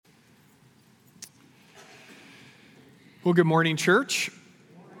Well, good morning, church.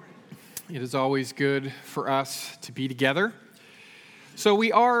 It is always good for us to be together. So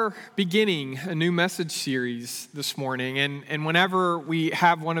we are beginning a new message series this morning, and whenever we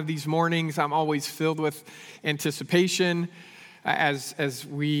have one of these mornings, I'm always filled with anticipation as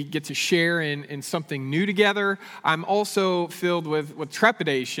we get to share in something new together. I'm also filled with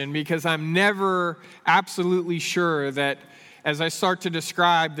trepidation because I'm never absolutely sure that as I start to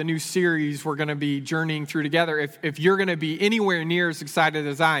describe the new series we're going to be journeying through together, if you're going to be anywhere near as excited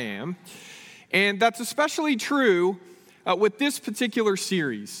as I am. And that's especially true with this particular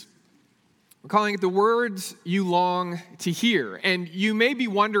series. We're calling it The Words You Long to Hear. And you may be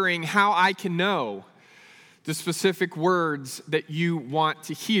wondering how I can know the specific words that you want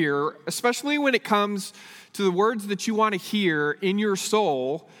to hear, especially when it comes to the words that you want to hear in your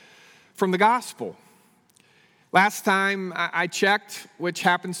soul from the gospel. Last time I checked, which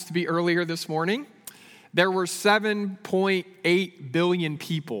happens to be earlier this morning, there were 7.8 billion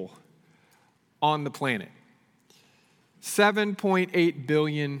people on the planet. 7.8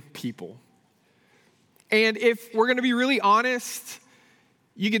 billion people. And if we're going to be really honest,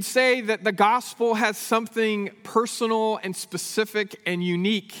 you could say that the gospel has something personal and specific and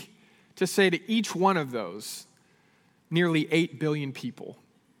unique to say to each one of those nearly 8 billion people.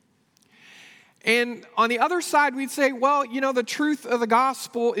 And on the other side, we'd say, well, the truth of the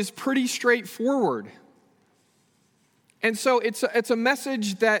gospel is pretty straightforward. And so it's a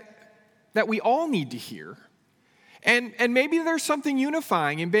message that we all need to hear. And maybe there's something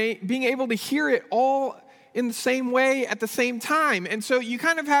unifying in being able to hear it all in the same way at the same time. And so you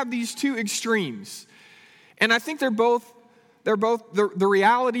kind of have these two extremes. And I think they're both the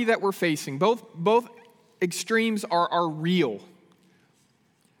reality that we're facing. Both extremes are real.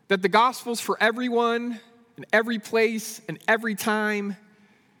 That the gospel's for everyone, in every place, and every time,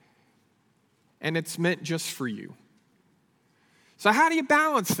 and it's meant just for you. So how do you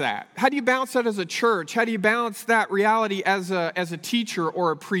balance that? How do you balance that as a church? How do you balance that reality as a teacher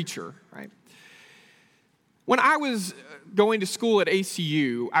or a preacher, right? When I was going to school at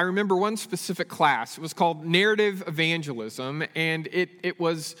ACU, I remember one specific class. It was called Narrative Evangelism, and it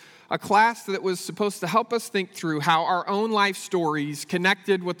was a class that was supposed to help us think through how our own life stories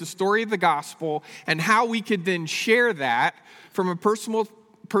connected with the story of the gospel and how we could then share that from a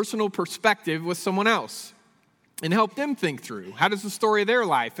personal perspective with someone else and help them think through how does the story of their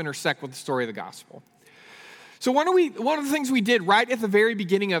life intersect with the story of the gospel. So one of the things we did right at the very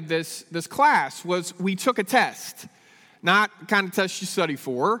beginning of this class was we took a test, not the kind of test you study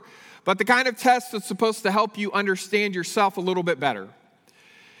for, but the kind of test that's supposed to help you understand yourself a little bit better.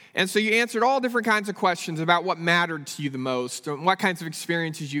 And so you answered all different kinds of questions about what mattered to you the most, and what kinds of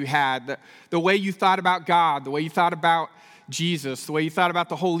experiences you had, the way you thought about God, the way you thought about Jesus, the way you thought about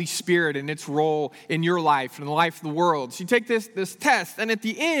the Holy Spirit and its role in your life and the life of the world. So you take this test, and at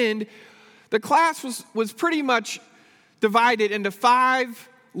the end, the class was pretty much divided into 5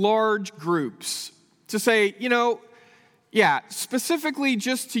 large groups to say, specifically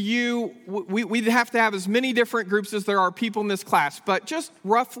just to you, we'd have to have as many different groups as there are people in this class, but just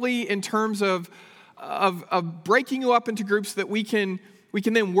roughly in terms of breaking you up into groups that we can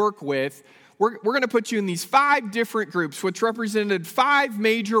then work with, we're going to put you in these 5 different groups, which represented 5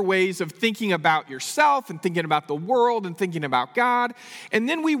 major ways of thinking about yourself and thinking about the world and thinking about God. And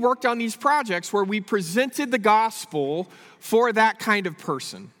then we worked on these projects where we presented the gospel for that kind of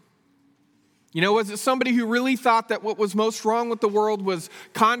person. Was it somebody who really thought that what was most wrong with the world was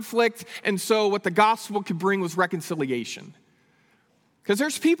conflict, and so what the gospel could bring was reconciliation? Because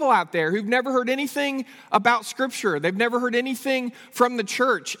there's people out there who've never heard anything about Scripture. They've never heard anything from the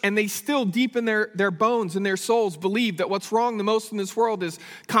church, and they still deep in their bones and their souls believe that what's wrong the most in this world is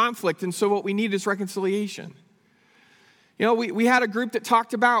conflict, and so what we need is reconciliation. We had a group that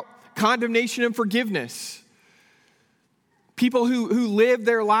talked about condemnation and forgiveness. People who live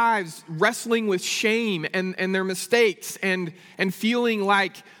their lives wrestling with shame and their mistakes and feeling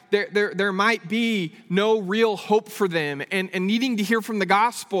like there might be no real hope for them and needing to hear from the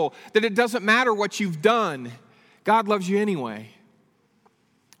gospel that it doesn't matter what you've done. God loves you anyway.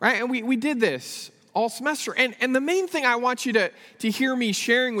 Right? And we did this all semester. And the main thing I want you to hear me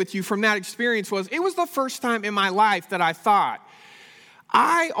sharing with you from that experience was it was the first time in my life that I thought,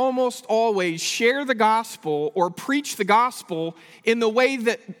 I almost always share the gospel or preach the gospel in the way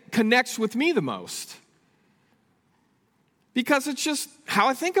that connects with me the most. Because it's just how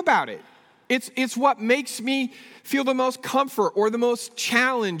I think about it. It's what makes me feel the most comfort or the most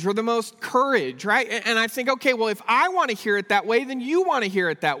challenge or the most courage, right? And I think, okay, well, if I want to hear it that way, then you want to hear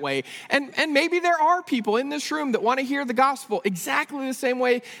it that way. And maybe there are people in this room that want to hear the gospel exactly the same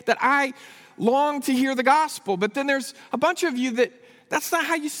way that I long to hear the gospel. But then there's a bunch of you that's not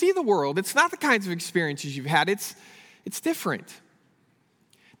how you see the world. It's not the kinds of experiences you've had. It's different.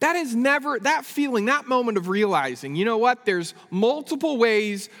 That is never, that feeling, that moment of realizing, you know what, there's multiple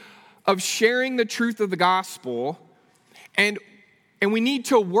ways of sharing the truth of the gospel, and we need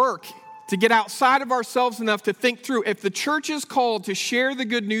to work to get outside of ourselves enough to think through, if the church is called to share the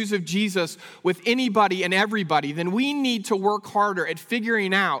good news of Jesus with anybody and everybody, then we need to work harder at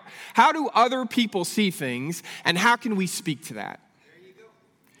figuring out, how do other people see things, and how can we speak to that? There you go.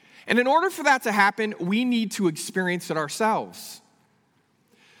 And in order for that to happen, we need to experience it ourselves.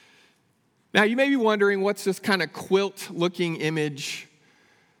 Now, you may be wondering, what's this kind of quilt-looking image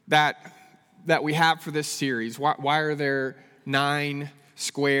that we have for this series? Why are there 9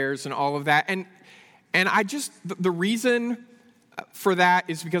 squares and all of that? And the reason for that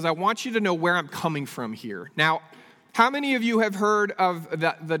is because I want you to know where I'm coming from here. Now, how many of you have heard of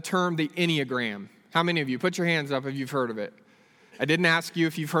the term the Enneagram? How many of you? Put your hands up if you've heard of it. I didn't ask you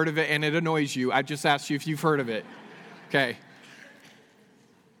if you've heard of it and it annoys you. I just asked you if you've heard of it. Okay,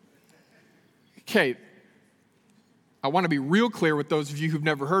 I want to be real clear with those of you who've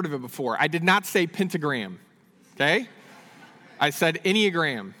never heard of it before. I did not say pentagram, okay? I said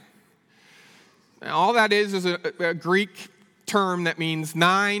Enneagram. Now, all that is a Greek term that means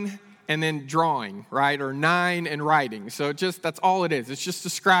 9 and then drawing, right? Or 9 and writing. So that's all it is. It's just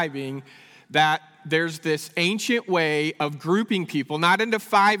describing that there's this ancient way of grouping people, not into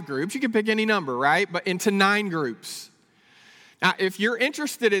 5 groups. You can pick any number, right? But into 9 groups. Now, if you're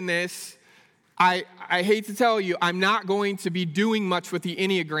interested in this, I hate to tell you, I'm not going to be doing much with the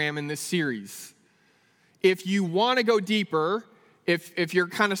Enneagram in this series. If you want to go deeper, if you're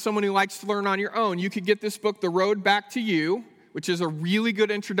kind of someone who likes to learn on your own, you could get this book, The Road Back to You, which is a really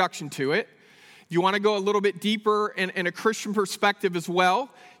good introduction to it. If you want to go a little bit deeper in a Christian perspective as well,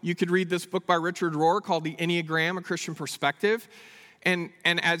 you could read this book by Richard Rohr called The Enneagram, A Christian Perspective. And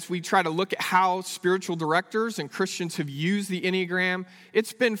as we try to look at how spiritual directors and Christians have used the Enneagram,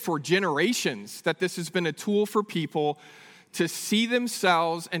 it's been for generations that this has been a tool for people to see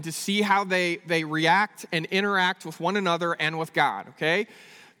themselves and to see how they react and interact with one another and with God, okay?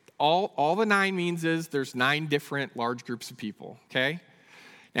 All the 9 means is there's 9 different large groups of people, okay?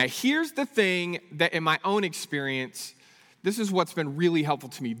 Now, here's the thing that in my own experience, this is what's been really helpful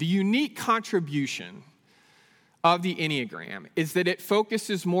to me. The unique contribution of the Enneagram is that it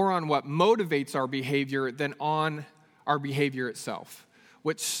focuses more on what motivates our behavior than on our behavior itself.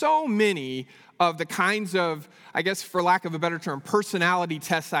 Which so many of the kinds of, I guess for lack of a better term, personality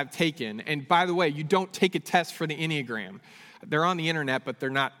tests I've taken, and by the way, you don't take a test for the Enneagram. They're on the internet, but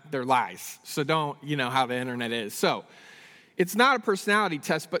they're lies. So you know how the internet is. So it's not a personality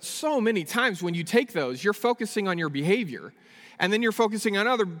test, but so many times when you take those, you're focusing on your behavior. And then you're focusing on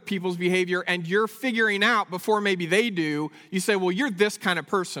other people's behavior, and you're figuring out before maybe they do, you say, well, you're this kind of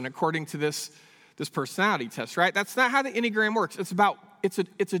person according to this personality test, right? That's not how the Enneagram works.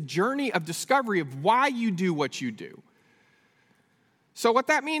 It's a journey of discovery of why you do what you do. So what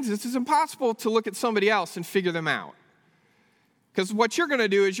that means is it's impossible to look at somebody else and figure them out. Because what you're going to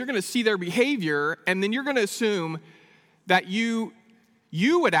do is you're going to see their behavior, and then you're going to assume that you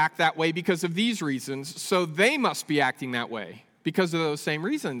would act that way because of these reasons, so they must be acting that way because of those same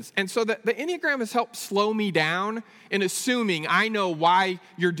reasons. And so the Enneagram has helped slow me down in assuming I know why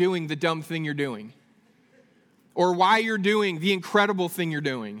you're doing the dumb thing you're doing, or why you're doing the incredible thing you're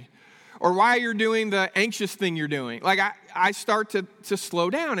doing, or why you're doing the anxious thing you're doing. Like I start to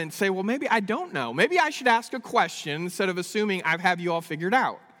slow down and say, well, maybe I don't know. Maybe I should ask a question instead of assuming I have you all figured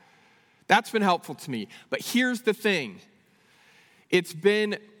out. That's been helpful to me. But here's the thing. It's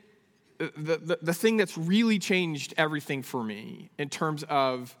been the thing that's really changed everything for me in terms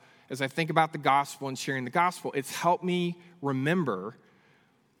of, as I think about the gospel and sharing the gospel, it's helped me remember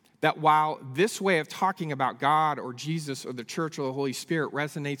that while this way of talking about God or Jesus or the church or the Holy Spirit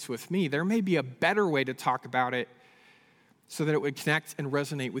resonates with me, there may be a better way to talk about it so that it would connect and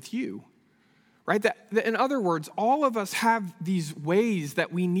resonate with you, right? That in other words, all of us have these ways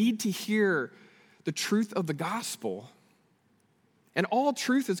that we need to hear the truth of the gospel. And all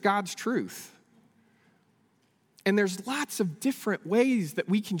truth is God's truth. And there's lots of different ways that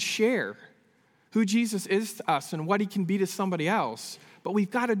we can share who Jesus is to us and what he can be to somebody else. But we've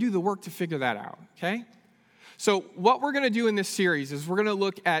got to do the work to figure that out, okay? So what we're going to do in this series is we're going to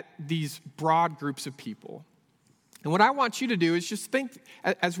look at these broad groups of people. And what I want you to do is just think,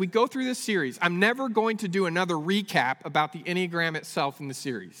 as we go through this series, I'm never going to do another recap about the Enneagram itself in the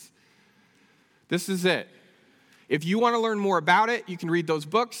series. This is it. If you want to learn more about it, you can read those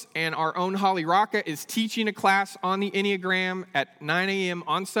books, and our own Holly Rocca is teaching a class on the Enneagram at 9 a.m.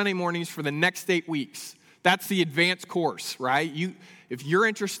 on Sunday mornings for the next 8 weeks. That's the advanced course, right? If you're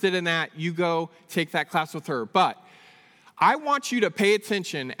interested in that, you go take that class with her. But I want you to pay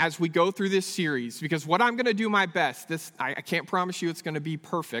attention as we go through this series, because what I'm going to do my best, I can't promise you it's going to be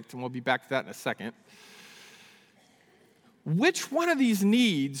perfect, and we'll be back to that in a second. Which one of these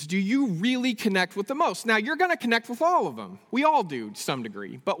needs do you really connect with the most? Now, you're going to connect with all of them. We all do to some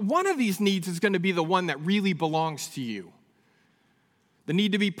degree. But one of these needs is going to be the one that really belongs to you. The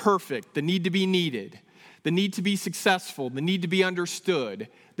need to be perfect, the need to be needed, the need to be successful, the need to be understood,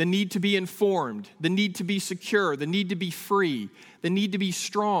 the need to be informed, the need to be secure, the need to be free, the need to be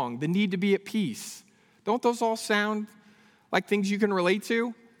strong, the need to be at peace. Don't those all sound like things you can relate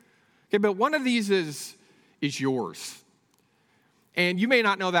to? Okay, but one of these is yours. And you may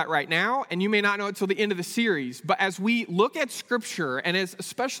not know that right now, and you may not know it till the end of the series. But as we look at Scripture, and as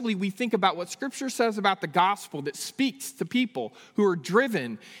especially we think about what Scripture says about the gospel that speaks to people who are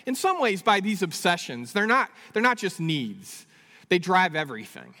driven in some ways by these obsessions, they're not just needs. They drive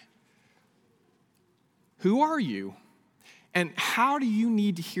everything. Who are you? And how do you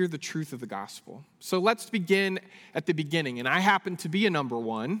need to hear the truth of the gospel? So let's begin at the beginning. And I happen to be a number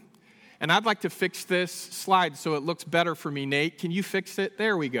one. And I'd like to fix this slide so it looks better for me, Nate. Can you fix it?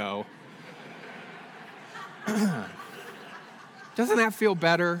 There we go. Doesn't that feel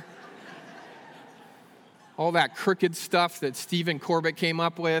better? All that crooked stuff that Stephen Corbett came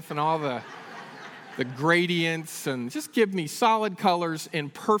up with and all the gradients, and just give me solid colors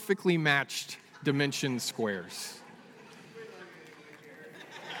in perfectly matched dimension squares.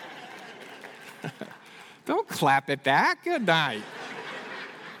 Don't clap at that. Good night.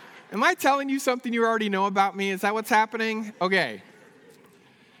 Am I telling you something you already know about me? Is that what's happening? Okay.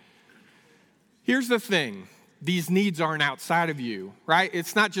 Here's the thing. These needs aren't outside of you, right?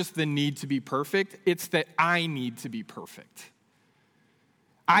 It's not just the need to be perfect. It's that I need to be perfect.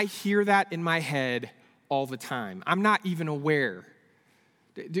 I hear that in my head all the time. I'm not even aware.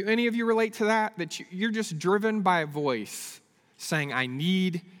 Do any of you relate to that? That you're just driven by a voice saying, I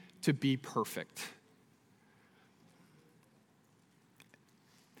need to be perfect.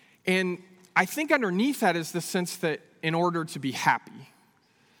 And I think underneath that is the sense that in order to be happy,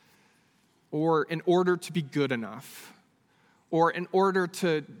 or in order to be good enough, or in order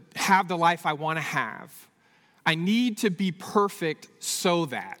to have the life I want to have, I need to be perfect so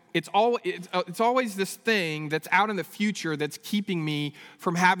that. It's always this thing that's out in the future that's keeping me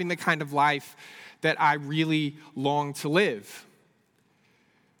from having the kind of life that I really long to live.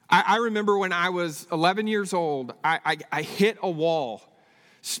 I remember when I was 11 years old, I hit a wall,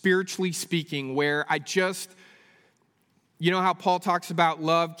 spiritually speaking, where I just, you know how Paul talks about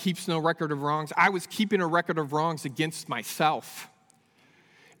love keeps no record of wrongs? I was keeping a record of wrongs against myself.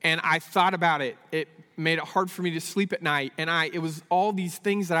 And I thought about it. It made it hard for me to sleep at night. And it was all these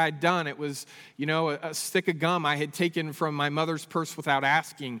things that I had done. It was, a stick of gum I had taken from my mother's purse without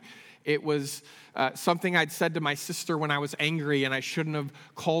asking. It was something I'd said to my sister when I was angry and I shouldn't have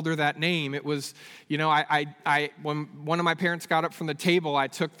called her that name. It was, when one of my parents got up from the table, I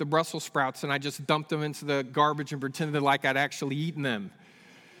took the Brussels sprouts and I just dumped them into the garbage and pretended like I'd actually eaten them.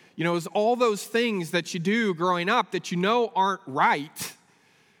 It was all those things that you do growing up that aren't right,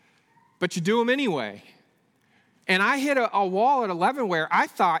 but you do them anyway. And I hit a wall at 11 where I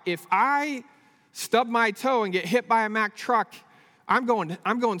thought if I stub my toe and get hit by a Mack truck, I'm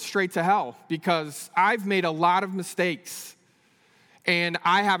going straight to hell because I've made a lot of mistakes. And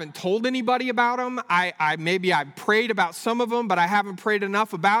I haven't told anybody about them. Maybe I prayed about some of them, but I haven't prayed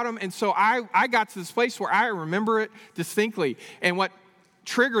enough about them. And so I got to this place where I remember it distinctly. And what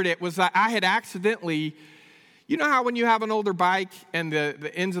triggered it was that I had accidentally, you know how when you have an older bike and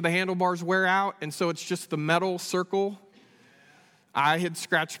the ends of the handlebars wear out, and so it's just the metal circle? I had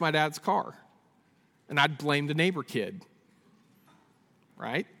scratched my dad's car, and I'd blamed the neighbor kid,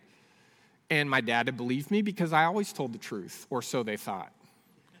 right? And my dad had believed me because I always told the truth, or so they thought.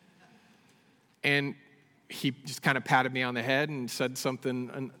 And he just kind of patted me on the head and said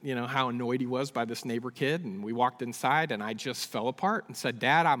something, how annoyed he was by this neighbor kid. And we walked inside, and I just fell apart and said,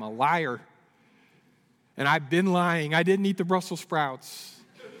 Dad, I'm a liar. And I've been lying. I didn't eat the Brussels sprouts.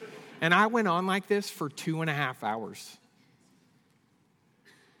 And I went on like this for 2.5 hours.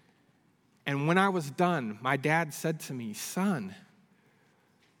 And when I was done, my dad said to me, Son,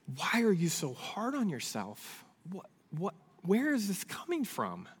 why are you so hard on yourself? Where is this coming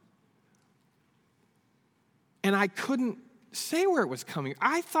from? And I couldn't say where it was coming.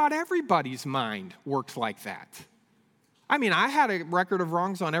 I thought everybody's mind worked like that. I mean, I had a record of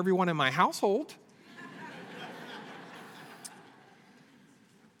wrongs on everyone in my household.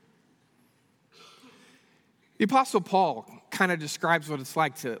 The Apostle Paul kind of describes what it's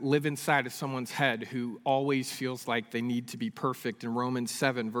like to live inside of someone's head who always feels like they need to be perfect in Romans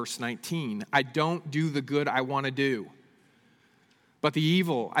 7, verse 19. I don't do the good I want to do, but the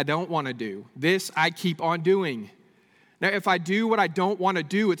evil I don't want to do, this I keep on doing. Now, if I do what I don't want to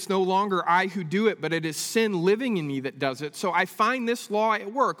do, it's no longer I who do it, but it is sin living in me that does it. So I find this law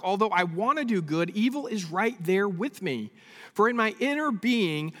at work. Although I want to do good, evil is right there with me. For in my inner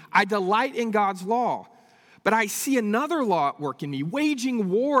being, I delight in God's law. But I see another law at work in me, waging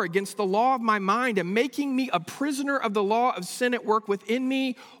war against the law of my mind and making me a prisoner of the law of sin at work within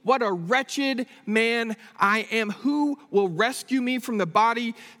me. What a wretched man I am. Who will rescue me from the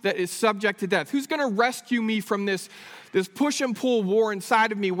body that is subject to death? Who's going to rescue me from this push and pull war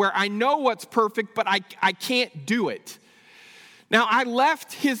inside of me where I know what's perfect, but I can't do it? Now, I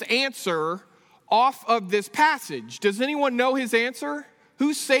left his answer off of this passage. Does anyone know his answer?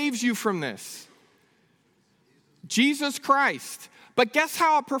 Who saves you from this? Jesus Christ. But guess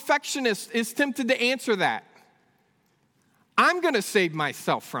how a perfectionist is tempted to answer that? I'm going to save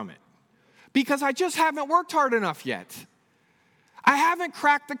myself from it because I just haven't worked hard enough yet. I haven't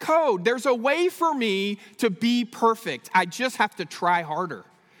cracked the code. There's a way for me to be perfect. I just have to try harder.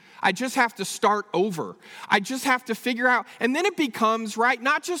 I just have to start over. I just have to figure out. And then it becomes, right,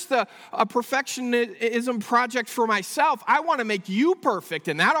 not just a perfectionism project for myself. I want to make you perfect,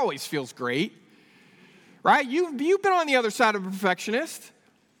 and that always feels great. Right? You've been on the other side of a perfectionist.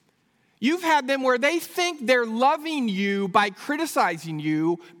 You've had them where they think they're loving you by criticizing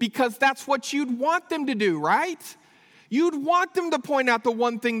you because that's what you'd want them to do, right? You'd want them to point out the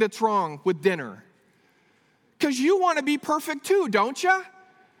one thing that's wrong with dinner. Because you want to be perfect too, don't you?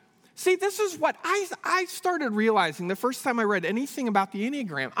 See, this is what I started realizing the first time I read anything about the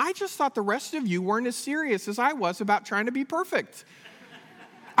Enneagram. I just thought the rest of you weren't as serious as I was about trying to be perfect.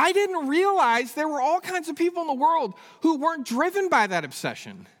 I didn't realize there were all kinds of people in the world who weren't driven by that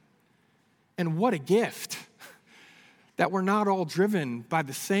obsession. And what a gift that we're not all driven by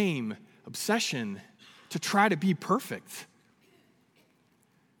the same obsession to try to be perfect.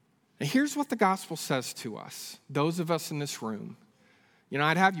 And here's what the gospel says to us, those of us in this room. You know,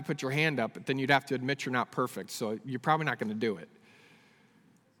 I'd have you put your hand up, but then you'd have to admit you're not perfect, so you're probably not going to do it.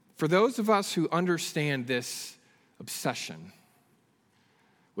 For those of us who understand this obsession,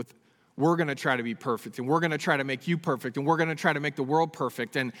 we're going to try to be perfect, and we're going to try to make you perfect, and we're going to try to make the world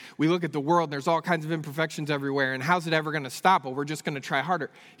perfect. And we look at the world, and there's all kinds of imperfections everywhere, and how's it ever going to stop? Well, we're just going to try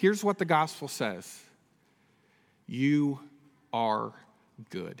harder. Here's what the gospel says. You are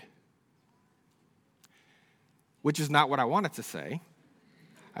good. Which is not what I want it to say.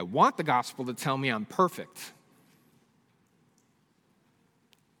 I want the gospel to tell me I'm perfect.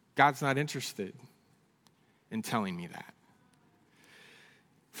 God's not interested in telling me that.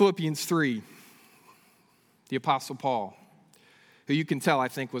 Philippians 3, the Apostle Paul, who you can tell I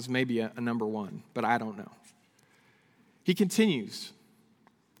think was maybe a number one, but I don't know. He continues.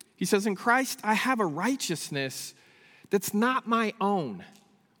 He says, in Christ I have a righteousness that's not my own.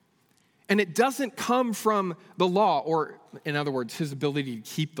 And it doesn't come from the law, or in other words, his ability to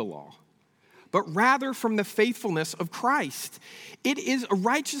keep the law, but rather from the faithfulness of Christ. It is a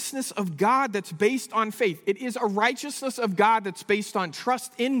righteousness of God that's based on faith. It is a righteousness of God that's based on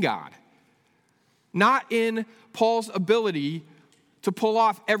trust in God, not in Paul's ability to pull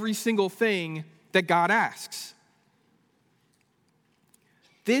off every single thing that God asks.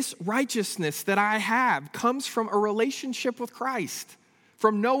 This righteousness that I have comes from a relationship with Christ,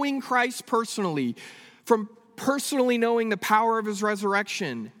 from knowing Christ personally, from personally knowing the power of his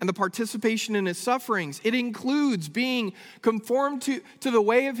resurrection and the participation in his sufferings. It includes being conformed to the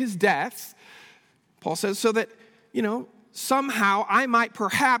way of his death, Paul says, so that, somehow I might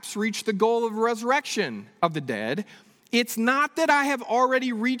perhaps reach the goal of resurrection of the dead. It's not that I have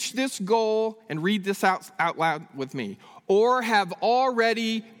already reached this goal, and read this out loud with me, or have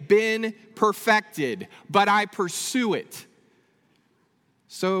already been perfected, but I pursue it,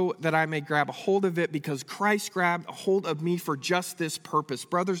 so that I may grab a hold of it, because Christ grabbed a hold of me for just this purpose.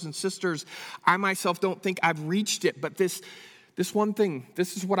 Brothers and sisters, I myself don't think I've reached it, but this one thing,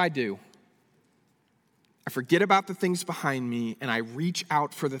 this is what I do. I forget about the things behind me, and I reach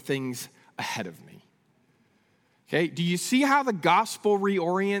out for the things ahead of me. Okay, do you see how the gospel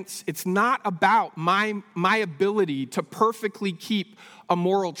reorients? It's not about my ability to perfectly keep a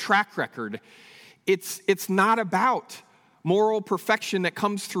moral track record. It's not about moral perfection that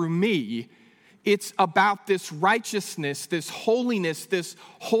comes through me. It's about this righteousness, this holiness, this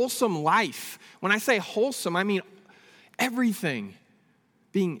wholesome life. When I say wholesome, I mean everything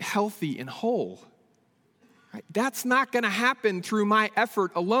being healthy and whole. Right? That's not going to happen through my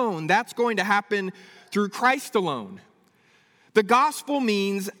effort alone. That's going to happen through Christ alone. The gospel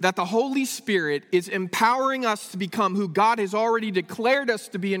means that the Holy Spirit is empowering us to become who God has already declared us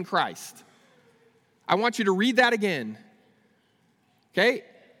to be in Christ. I want you to read that again. Okay?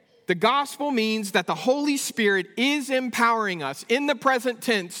 The gospel means that the Holy Spirit is empowering us in the present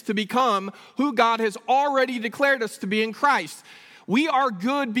tense to become who God has already declared us to be in Christ. We are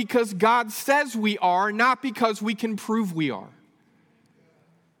good because God says we are, not because we can prove we are.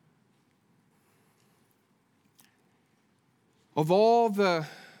 Of all the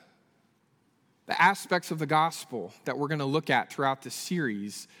aspects of the gospel that we're going to look at throughout this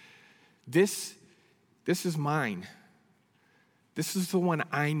series, this is mine. This is the one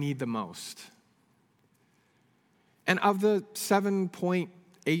I need the most. And of the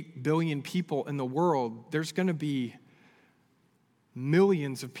 7.8 billion people in the world, there's going to be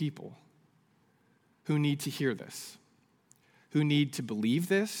millions of people who need to hear this, who need to believe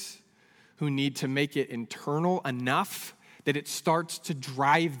this, who need to make it internal enough that it starts to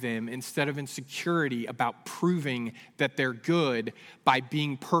drive them instead of insecurity about proving that they're good by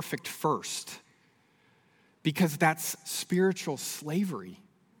being perfect first. Because that's spiritual slavery.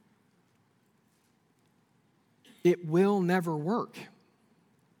 It will never work.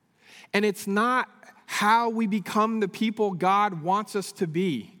 And it's not how we become the people God wants us to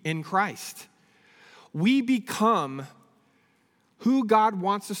be in Christ. We become who God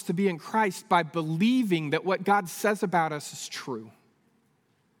wants us to be in Christ by believing that what God says about us is true.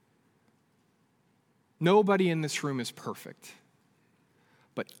 Nobody in this room is perfect,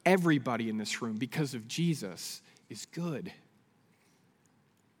 but everybody in this room, because of Jesus, is good.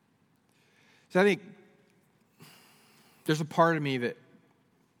 So I think there's a part of me that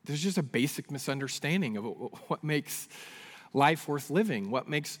there's just a basic misunderstanding of what makes life worth living, what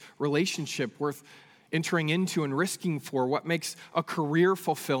makes relationship worth entering into and risking for, what makes a career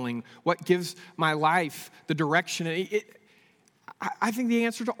fulfilling, what gives my life the direction. I think the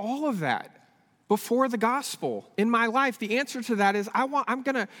answer to all of that before the gospel in my life, the answer to that is I'm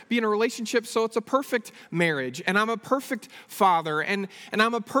going to be in a relationship so it's a perfect marriage, and I'm a perfect father, and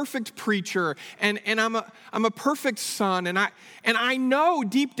I'm a perfect preacher, and I'm a perfect son, and I know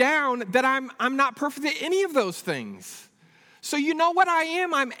deep down that I'm not perfect at any of those things. So you know what I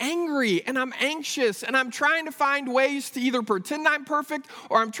am? I'm angry and I'm anxious and I'm trying to find ways to either pretend I'm perfect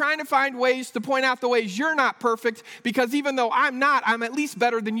or I'm trying to find ways to point out the ways you're not perfect, because even though I'm not, I'm at least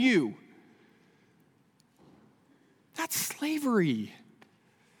better than you. That's slavery.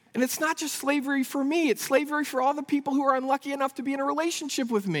 And it's not just slavery for me, it's slavery for all the people who are unlucky enough to be in a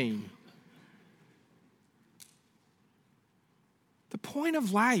relationship with me. The point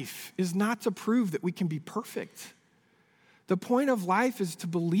of life is not to prove that we can be perfect. The point of life is to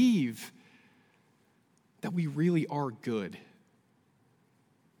believe that we really are good.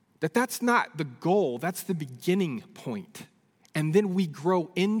 That's not the goal, that's the beginning point. And then we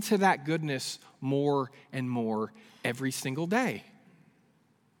grow into that goodness more and more every single day.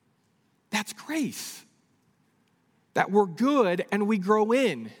 That's grace. That we're good and we grow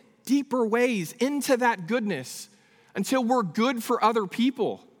in deeper ways into that goodness until we're good for other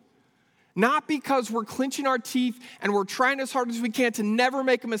people. Not because we're clenching our teeth and we're trying as hard as we can to never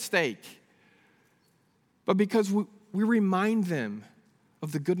make a mistake, but because we remind them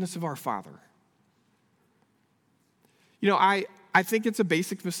of the goodness of our Father. You know, I think it's a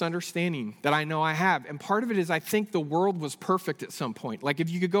basic misunderstanding that I know I have, and part of it is I think the world was perfect at some point. Like if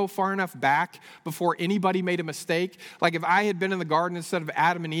you could go far enough back before anybody made a mistake, like if I had been in the garden instead of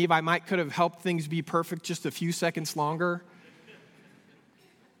Adam and Eve, I could have helped things be perfect just a few seconds longer.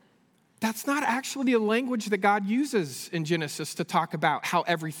 That's not actually a language that God uses in Genesis to talk about how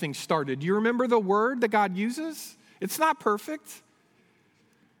everything started. Do you remember the word that God uses? It's not perfect.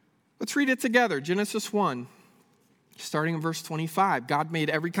 Let's read it together. Genesis 1, starting in verse 25. God made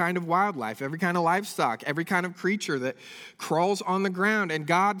every kind of wildlife, every kind of livestock, every kind of creature that crawls on the ground. And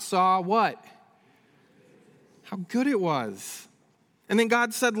God saw what? How good it was. And then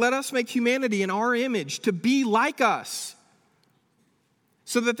God said, let us make humanity in our image to be like us,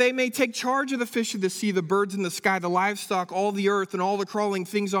 so that they may take charge of the fish of the sea, the birds in the sky, the livestock, all the earth, and all the crawling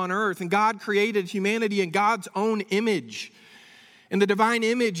things on earth. And God created humanity in God's own image. In the divine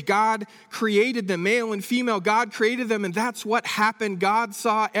image, God created them, male and female. God created them, and that's what happened. God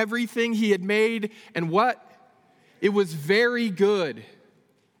saw everything he had made, and what? It was very good.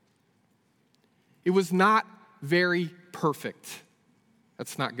 It was not very perfect.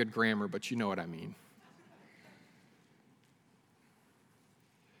 That's not good grammar, but you know what I mean.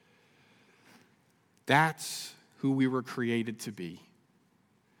 That's who we were created to be.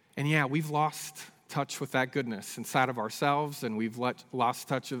 And yeah, we've lost touch with that goodness inside of ourselves, and we've lost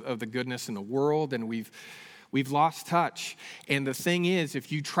touch of the goodness in the world, and we've lost touch. And the thing is,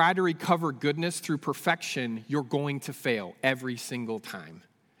 if you try to recover goodness through perfection, you're going to fail every single time.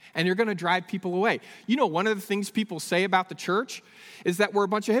 And you're going to drive people away. You know, one of the things people say about the church is that we're a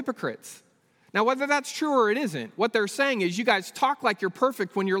bunch of hypocrites. Now, whether that's true or it isn't, what they're saying is you guys talk like you're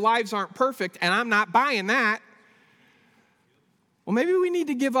perfect when your lives aren't perfect, and I'm not buying that. Well, maybe we need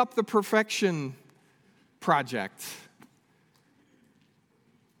to give up the perfection project.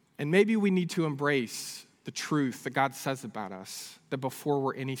 And maybe we need to embrace the truth that God says about us, that before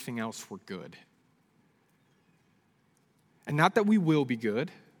we're anything else, we're good. And not that we will be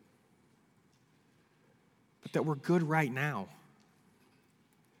good, but that we're good right now.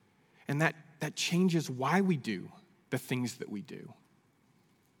 And that changes why we do the things that we do.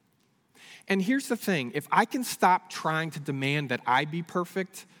 And here's the thing, if I can stop trying to demand that I be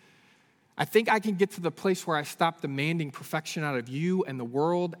perfect, I think I can get to the place where I stop demanding perfection out of you and the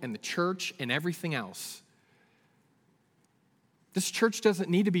world and the church and everything else. This church doesn't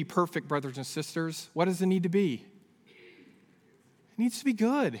need to be perfect, brothers and sisters. What does it need to be? It needs to be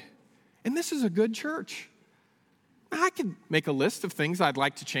good. And this is a good church. I could make a list of things I'd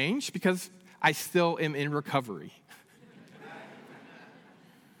like to change because I still am in recovery.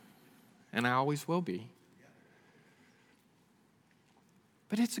 And I always will be.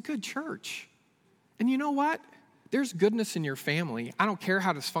 But it's a good church. And you know what? There's goodness in your family. I don't care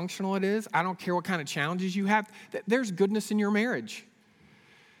how dysfunctional it is. I don't care what kind of challenges you have. There's goodness in your marriage.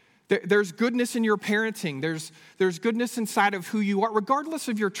 There's goodness in your parenting. There's goodness inside of who you are, regardless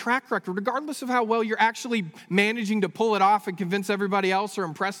of your track record, regardless of how well you're actually managing to pull it off and convince everybody else or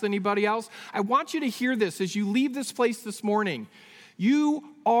impress anybody else. I want you to hear this as you leave this place this morning. You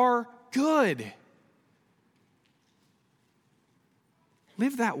are good.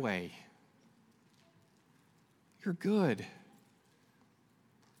 Live that way. You're good.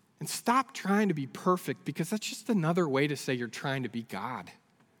 And stop trying to be perfect, because that's just another way to say you're trying to be God.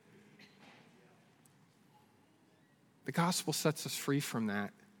 The gospel sets us free from that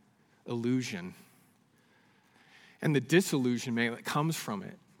illusion and the disillusionment that comes from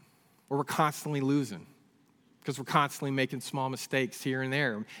it, where we're constantly losing because we're constantly making small mistakes here and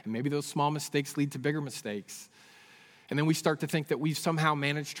there. And maybe those small mistakes lead to bigger mistakes. And then we start to think that we've somehow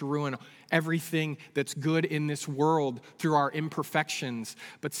managed to ruin everything that's good in this world through our imperfections.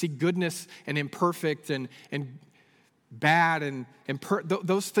 But see, goodness and imperfect and bad and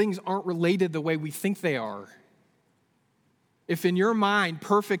those things aren't related the way we think they are. If in your mind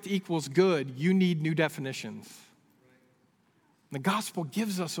perfect equals good, you need new definitions. The gospel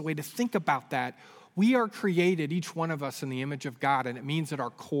gives us a way to think about that. We are created, each one of us, in the image of God, and it means at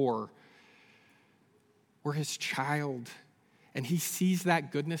our core, we're his child, and he sees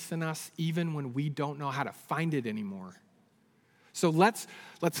that goodness in us even when we don't know how to find it anymore. So let's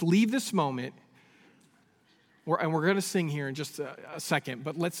leave this moment, and we're going to sing here in just a second,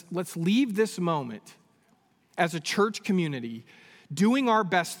 but let's leave this moment as a church community doing our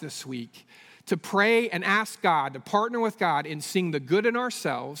best this week to pray and ask God, to partner with God in seeing the good in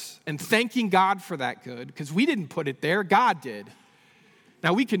ourselves and thanking God for that good, because we didn't put it there, God did.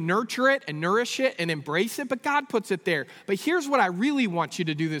 Now, we can nurture it and nourish it and embrace it, but God puts it there. But here's what I really want you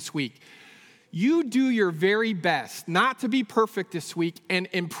to do this week. You do your very best not to be perfect this week and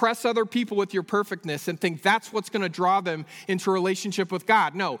impress other people with your perfectness and think that's what's going to draw them into a relationship with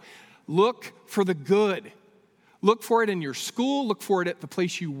God. No, look for the good. Look for it in your school. Look for it at the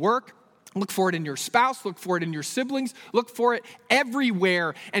place you work. Look for it in your spouse. Look for it in your siblings. Look for it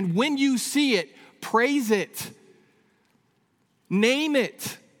everywhere. And when you see it, praise it. Name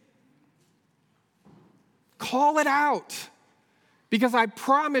it. Call it out. Because I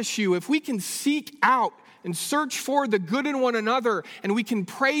promise you, if we can seek out and search for the good in one another, and we can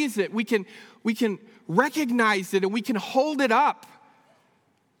praise it, we can recognize it, and we can hold it up,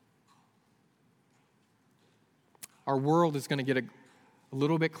 our world is going to get a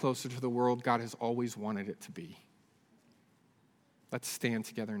little bit closer to the world God has always wanted it to be. Let's stand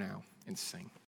together now and sing.